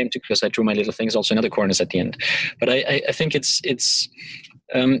picture came to, because I drew my little things also in other corners at the end. But I think it's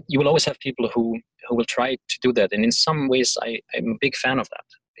you will always have people who will try to do that, and in some ways I'm a big fan of that,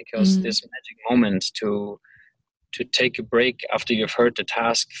 because this magic moment to take a break after you've heard the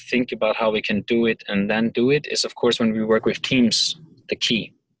task, think about how we can do it, and then do it is, of course, when we work with teams, the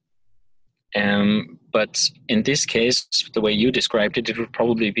key. But in this case, the way you described it, it would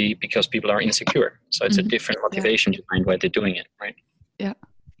probably be because people are insecure. So it's a different motivation behind why they're doing it, right? Yeah,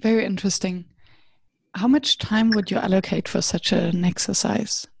 very interesting. How much time would you allocate for such an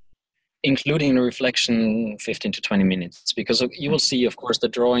exercise? Including the reflection, 15 to 20 minutes, because you will see, of course, the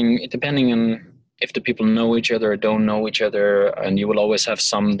drawing, depending on if the people know each other or don't know each other, and you will always have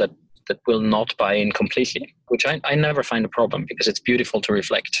some that will not buy in completely, which I never find a problem, because it's beautiful to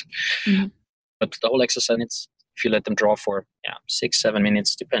reflect. But the whole exercise, if you let them draw for 6-7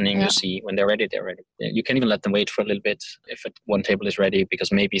 minutes, depending, you see when they're ready, they're ready. You can even let them wait for a little bit if one table is ready,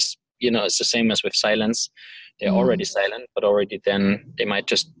 because maybe, it's the same as with silence. They're already silent, but already then they might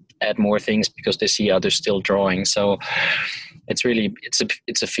just add more things because they see others still drawing. So it's really,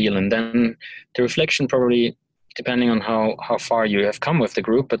 it's a feel. And then the reflection, probably depending on how far you have come with the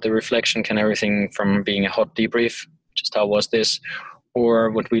group, but the reflection can everything from being a hot debrief, just how was this, or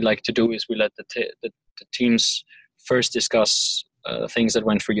what we like to do is we let the teams first discuss things that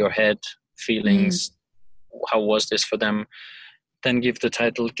went through your head, feelings, how was this for them, then give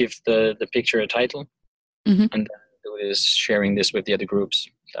the picture a title, and then do this, sharing this with the other groups.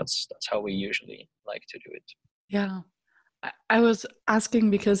 That's how we usually like to do it. Yeah. I was asking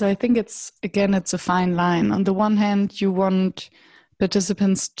because I think it's a fine line. On the one hand, you want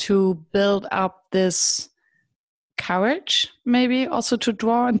participants to build up this courage, maybe also to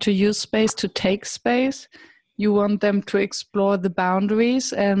draw and to use space, to take space. You want them to explore the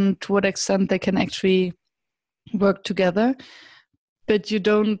boundaries and to what extent they can actually work together. But you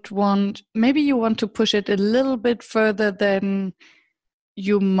want to push it a little bit further than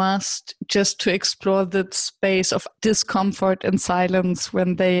you must, just to explore the space of discomfort and silence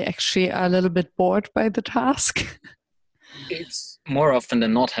when they actually are a little bit bored by the task. It's more often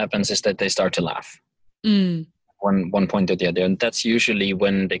than not happens is that they start to laugh. One point or the other, and that's usually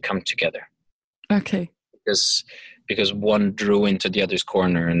when they come together. Okay. Because one drew into the other's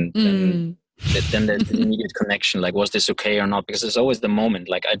corner, and then there's an immediate connection, like, was this okay or not? Because there's always the moment,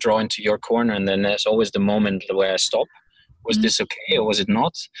 like, I draw into your corner, and then there's always the moment where I stop. Was this okay or was it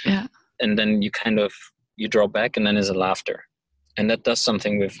not? Yeah. And then you draw back, and then there's a laughter, and that does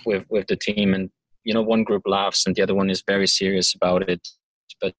something with the team. And one group laughs and the other one is very serious about it.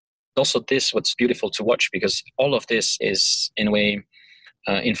 But also what's beautiful to watch, because all of this is in a way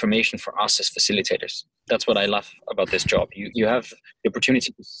information for us as facilitators. That's what I love about this job. You have the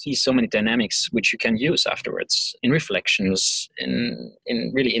opportunity to see so many dynamics which you can use afterwards in reflections,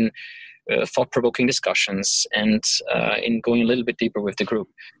 in thought-provoking discussions, and in going a little bit deeper with the group.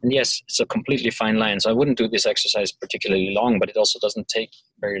 And yes, it's a completely fine line. So I wouldn't do this exercise particularly long, but it also doesn't take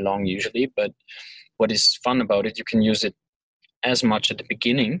very long usually. But what is fun about it, you can use it as much at the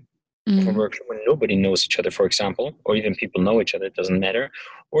beginning of a workshop when nobody knows each other, for example, or even people know each other, it doesn't matter.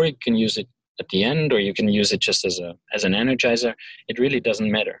 Or you can use it at the end, or you can use it just as an energizer. It really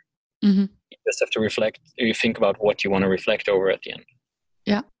doesn't matter. You just have to reflect. You think about what you want to reflect over at the end.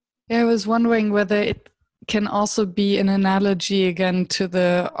 Yeah. I was wondering whether it can also be an analogy again to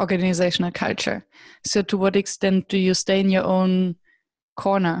the organizational culture. So to what extent do you stay in your own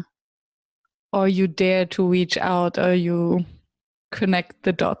corner, or you dare to reach out, or you connect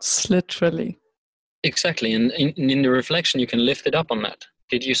the dots literally? Exactly. And in the reflection, you can lift it up on that.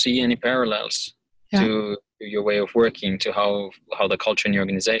 Did you see any parallels to your way of working, to how the culture in your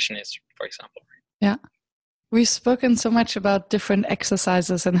organization is, for example? Yeah. We've spoken so much about different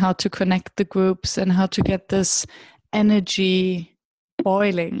exercises and how to connect the groups and how to get this energy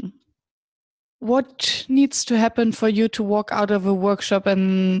boiling. What needs to happen for you to walk out of a workshop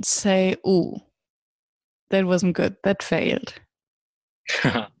and say, "Ooh, that wasn't good, that failed"?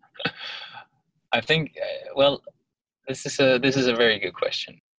 I think, this is a very good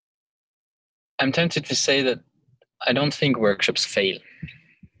question. I'm tempted to say that I don't think workshops fail.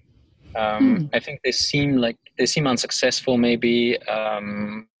 I think they seem unsuccessful maybe,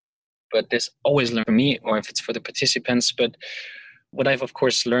 but there's always learned for me, or if it's for the participants. But what I've of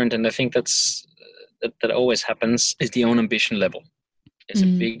course learned, and I think that always happens, is the own ambition level. It's a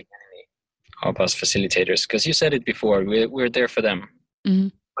big enemy of us facilitators, because you said it before, we're there for them,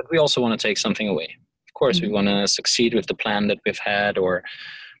 but we also want to take something away. Of course, we want to succeed with the plan that we've had, or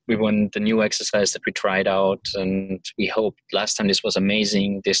we want the new exercise that we tried out, and we hope last time this was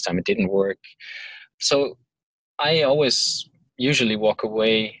amazing, this time it didn't work. So I always usually walk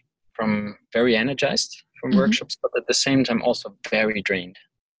away from very energized from workshops, but at the same time also very drained,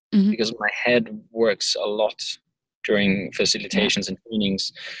 because my head works a lot during facilitations and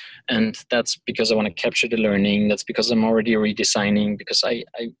trainings. And that's because I want to capture the learning. That's because I'm already redesigning, because I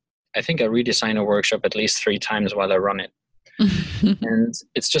think I redesign a workshop at least 3 times while I run it. And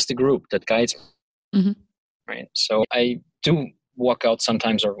it's just a group that guides me, right? So I do walk out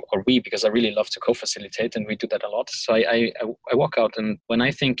sometimes, or we, because I really love to co-facilitate, and we do that a lot. So I walk out, and when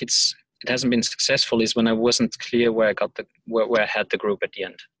I think it hasn't been successful is when I wasn't clear where I had the group at the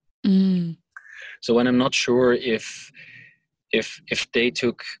end. So when I'm not sure if they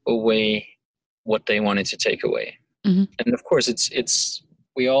took away what they wanted to take away, and of course it's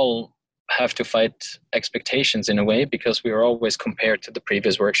we all have to fight expectations in a way, because we are always compared to the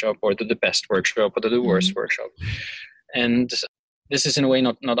previous workshop or to the best workshop or to the worst workshop. And this is in a way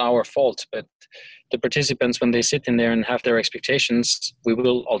not our fault, but the participants, when they sit in there and have their expectations, we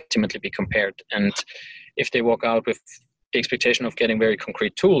will ultimately be compared. And if they walk out with the expectation of getting very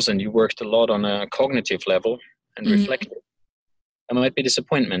concrete tools and you worked a lot on a cognitive level and reflected, it might be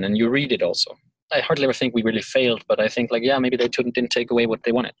disappointment, and you read it also. I hardly ever think we really failed, but I think like, yeah, maybe they didn't take away what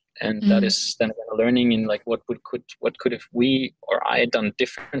they wanted. And that is then learning in like what could have we or I done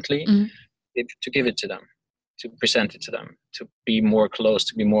differently to give it to them, to present it to them, to be more close,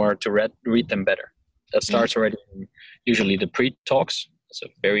 to read them better. That starts already usually the pre-talks. It's a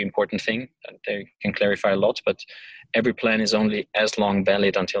very important thing that they can clarify a lot, but every plan is only as long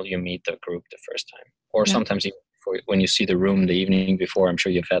valid until you meet the group the first time. Or sometimes even when you see the room the evening before, I'm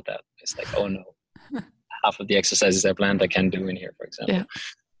sure you've had that. It's like, oh no, half of the exercises I planned I can't do in here, for example. Yeah.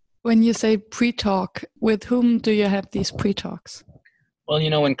 When you say pre-talk, with whom do you have these pre-talks? Well,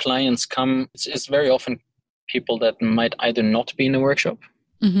 when clients come, it's very often people that might either not be in the workshop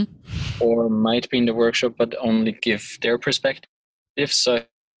or might be in the workshop but only give their perspective. So I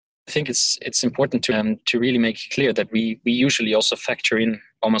think it's important to really make it clear that we usually also factor in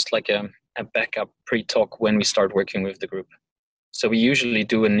almost like a backup pre-talk when we start working with the group. So we usually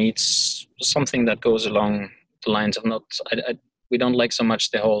do something that goes along the lines of we don't like so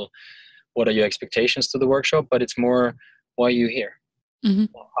much the whole, what are your expectations to the workshop, but it's more, why are you here?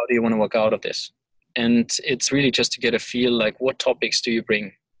 How do you want to walk out of this? And it's really just to get a feel like, what topics do you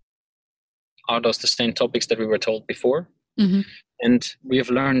bring? Are those the same topics that we were told before? And we've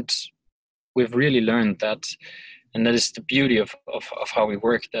really learned that, and that is the beauty of how we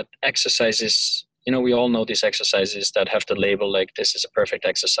work, that exercises, we all know these exercises that have the label like, this is a perfect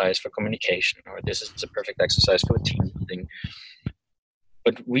exercise for communication, or this is a perfect exercise for team building.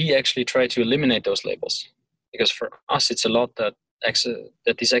 But we actually try to eliminate those labels, because for us it's a lot that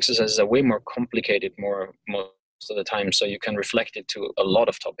these exercises are way more complicated most of the time, so you can reflect it to a lot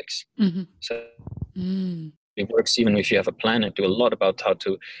of topics. So it works even if you have a plan and do a lot about how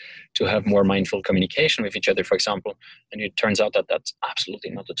to have more mindful communication with each other, for example, and it turns out that that's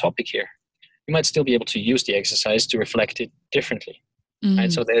absolutely not the topic here. You might still be able to use the exercise to reflect it differently.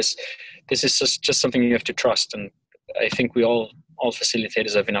 Right? So this is just something you have to trust, and I think we all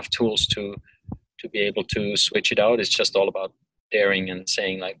facilitators have enough tools to be able to switch it out. It's just all about daring and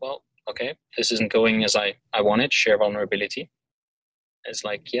saying like, well, okay, this isn't going as I wanted, share vulnerability. It's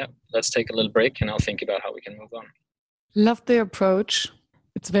like, yeah, let's take a little break and I'll think about how we can move on. Love the approach.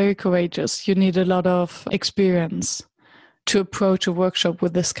 It's very courageous. You need a lot of experience to approach a workshop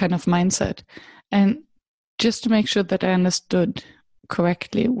with this kind of mindset. And just to make sure that I understood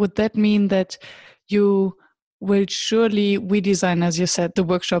correctly, would that mean that you will surely redesign, as you said, the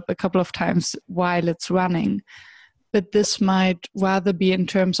workshop a couple of times while it's running? But this might rather be in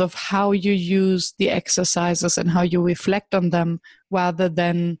terms of how you use the exercises and how you reflect on them, rather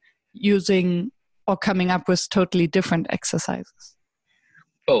than using or coming up with totally different exercises.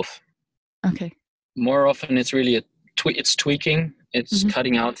 Both. Okay. More often it's really it's tweaking, it's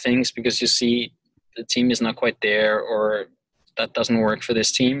cutting out things because you see the team is not quite there, or that doesn't work for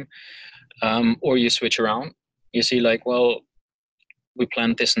this team, or you switch around. You see like, well, we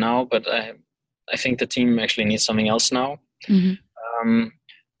planned this now, but I think the team actually needs something else now.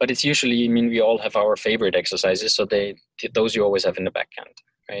 But it's usually, we all have our favorite exercises, so those you always have in the backend,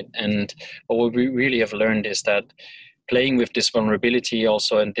 right? And what we really have learned is that playing with this vulnerability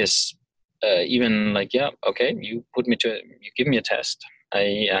also, and this even like, yeah, okay, you give me a test.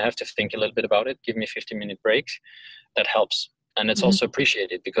 I have to think a little bit about it. Give me a 15-minute break. That helps. And it's also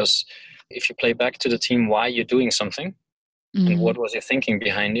appreciated, because if you play back to the team why you're doing something and what was your thinking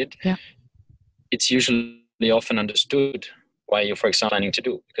behind it, it's usually often understood why you're, for example, planning to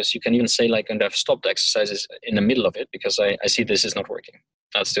do. Because you can even say like, and I've stopped exercises in the middle of it because I see this is not working.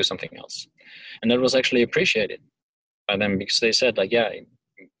 Let's do something else. And that was actually appreciated by them, because they said like, yeah,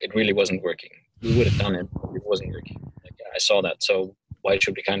 it really wasn't working. We would have done it, but it wasn't working. Like, yeah, I saw that. So why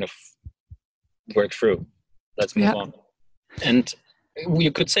should we kind of work through? Let's move on. And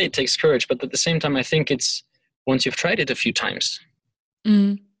you could say it takes courage, but at the same time, I think it's, once you've tried it a few times,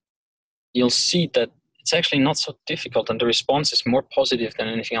 you'll see that it's actually not so difficult, and the response is more positive than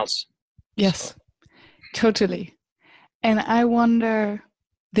anything else. Yes, totally. And I wonder,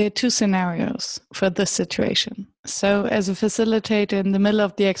 there are two scenarios for this situation. So as a facilitator, in the middle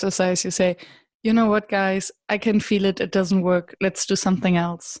of the exercise, you say, you know what, guys, I can feel it. It doesn't work. Let's do something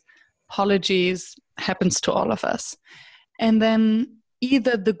else. Apologies, happens to all of us. And then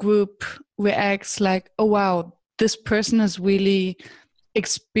either the group reacts like, oh, wow, this person is really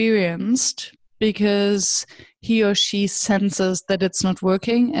experienced because he or she senses that it's not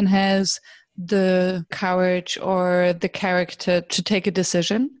working and has the courage or the character to take a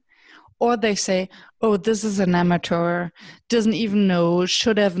decision. Or they say, oh, this is an amateur, doesn't even know,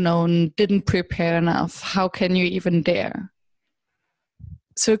 should have known, didn't prepare enough. How can you even dare?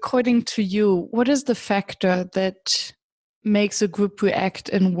 So according to you, what is the factor that makes a group react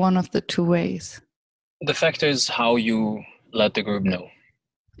in one of the two ways? The factor is how you let the group know,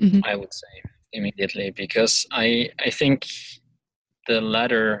 I would say, immediately. Because I think the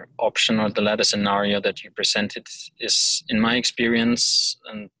latter option or the latter scenario that you presented is, in my experience,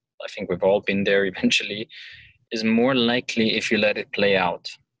 and I think we've all been there eventually, is more likely if you let it play out.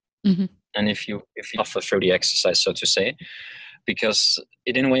 And if you offer through the exercise, so to say, because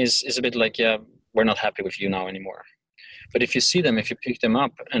it in a way is a bit like, yeah, we're not happy with you now anymore. But if you see them, if you pick them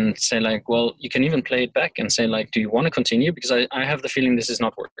up and say like, well, you can even play it back and say like, do you want to continue? Because I have the feeling this is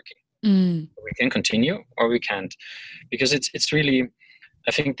not working. We can continue or we can't. Because it's really,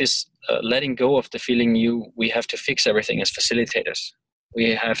 I think this letting go of the feeling we have to fix everything as facilitators.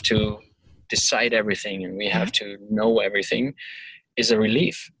 We have to decide everything and we have to know everything is a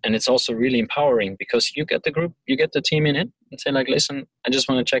relief. And it's also really empowering because you get the group, you get the team in it and say like, listen, I just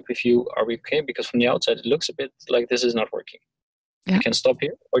want to check with you, are we okay? Because from the outside, it looks a bit like this is not working. You can stop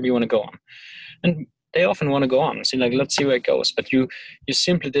here or do you want to go on? And they often want to go on. See, like, let's see where it goes. But you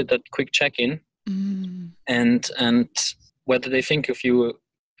simply did that quick check-in and whether they think of you,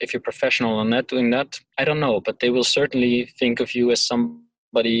 if you're professional or not doing that, I don't know, but they will certainly think of you as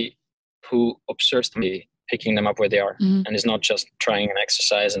somebody who observes them, picking them up where they are, and is not just trying an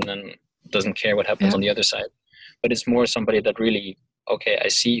exercise and then doesn't care what happens on the other side. But it's more somebody that really, okay, I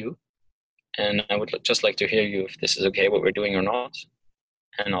see you, and I would just like to hear you if this is okay what we're doing or not,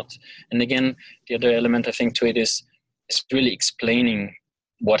 and not. And again, the other element I think to it is really explaining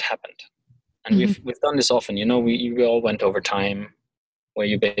what happened. And we've done this often. You know, we all went over time, where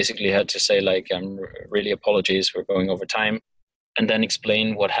you basically had to say like, really apologies, we're going over time, and then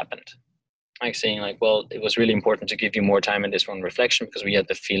explain what happened. Like saying like, well, it was really important to give you more time in this one reflection because we had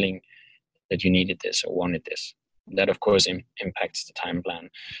the feeling that you needed this or wanted this. That of course impacts the time plan.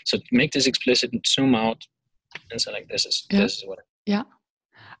 So make this explicit and zoom out and say like, this is what. Yeah.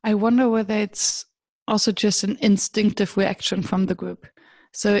 I wonder whether it's also just an instinctive reaction from the group.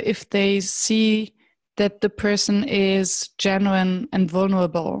 So if they see that the person is genuine and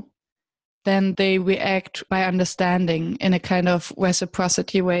vulnerable, then they react by understanding in a kind of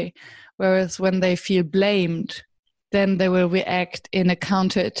reciprocity way. Whereas when they feel blamed, then they will react in a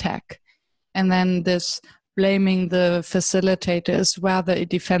counterattack. And then this blaming the facilitator is rather a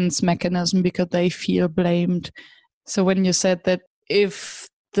defense mechanism because they feel blamed. So when you said that if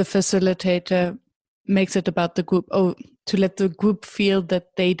the facilitator makes it about the group, to let the group feel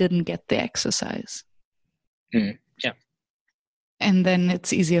that they didn't get the exercise. Yeah. And then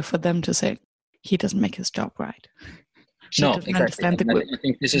it's easier for them to say, he doesn't make his job right. She doesn't exactly. understand the group. I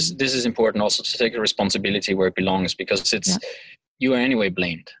think this is important also to take the responsibility where it belongs, because it's you are anyway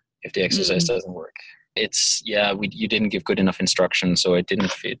blamed if the exercise doesn't work. It's you didn't give good enough instruction, so it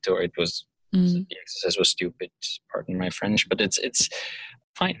didn't fit, or it was the exercise was stupid. Pardon my French, but it's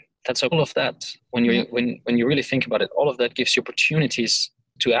fine. That's all of that. When you when you really think about it, all of that gives you opportunities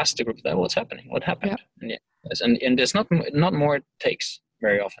to ask the group that what's happening, what happened, and there's not more it takes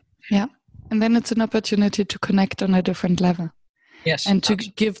very often. Yeah. And then it's an opportunity to connect on a different level. Yes. And to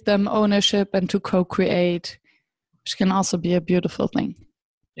give them ownership and to co-create, which can also be a beautiful thing.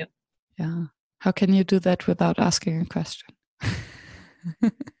 Yeah. Yeah. How can you do that without asking a question?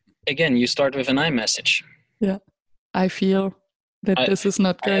 Again, you start with an I message. Yeah. I feel that this is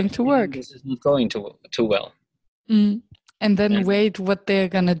not going to work. This is not going too well. And then wait what they're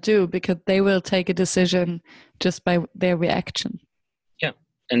going to do, because they will take a decision just by their reaction. Yeah.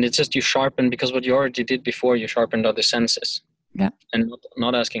 And it's just you sharpen, because what you already did before, you sharpened other senses. Yeah. And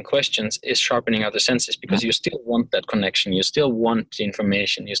not asking questions is sharpening other senses, because you still want that connection. You still want the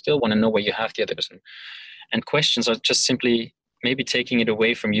information. You still want to know where you have the other person. And questions are just simply maybe taking it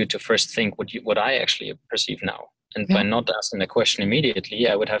away from you to first think what I actually perceive now. And by not asking the question immediately,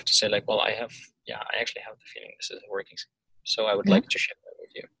 I would have to say like, well, I actually have the feeling this isn't working. So I would like to share that with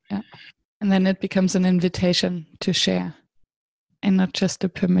you. Yeah. And then it becomes an invitation to share and not just a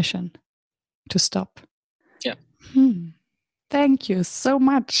permission to stop. Yeah. Thank you so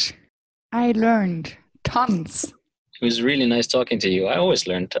much. I learned tons. It was really nice talking to you. I always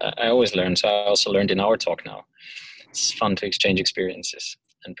learn. So I also learned in our talk now. It's fun to exchange experiences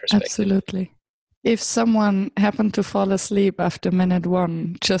and perspectives. Absolutely. If someone happened to fall asleep after minute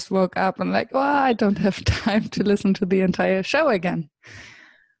 1, just woke up and like, oh, I don't have time to listen to the entire show again.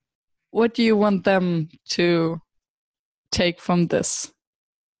 What do you want them to take from this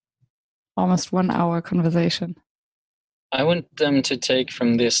almost 1 hour conversation? I want them to take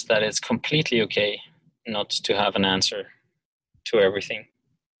from this that it's completely okay not to have an answer to everything.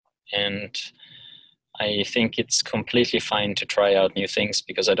 And I think it's completely fine to try out new things,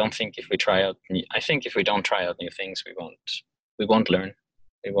 because I think if we don't try out new things, we won't learn.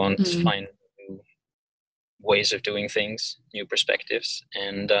 We won't find new ways of doing things, new perspectives,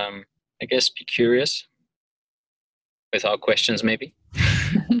 and I guess be curious without questions, maybe.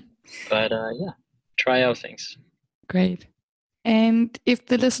 But try out things. Great. And if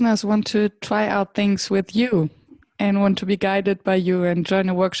the listeners want to try out things with you and want to be guided by you and join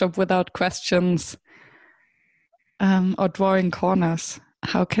a workshop without questions or drawing corners,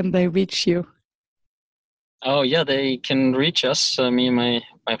 how can they reach you? Oh, yeah, they can reach us, me and my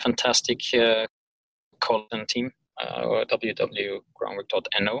fantastic content team,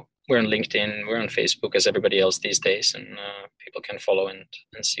 www.groundwork.no. We're on LinkedIn, we're on Facebook as everybody else these days, and people can follow and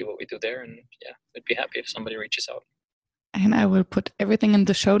see what we do there. And yeah, we'd be happy if somebody reaches out. And I will put everything in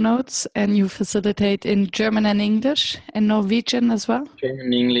the show notes. And you facilitate in German and English and Norwegian as well?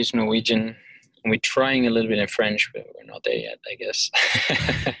 German, English, Norwegian. And we're trying a little bit in French, but we're not there yet, I guess.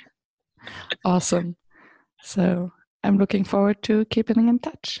 Awesome. So I'm looking forward to keeping in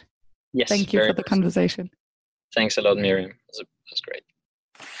touch. Yes. Thank you for the conversation. Thanks a lot, Miriam. It was great.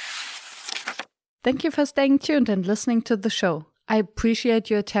 Thank you for staying tuned and listening to the show. I appreciate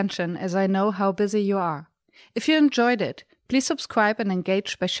your attention, as I know how busy you are. If you enjoyed it, please subscribe and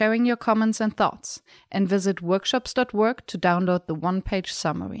engage by sharing your comments and thoughts, and visit workshops.work to download the one-page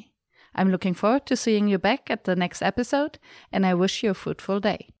summary. I'm looking forward to seeing you back at the next episode, and I wish you a fruitful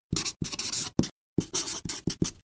day.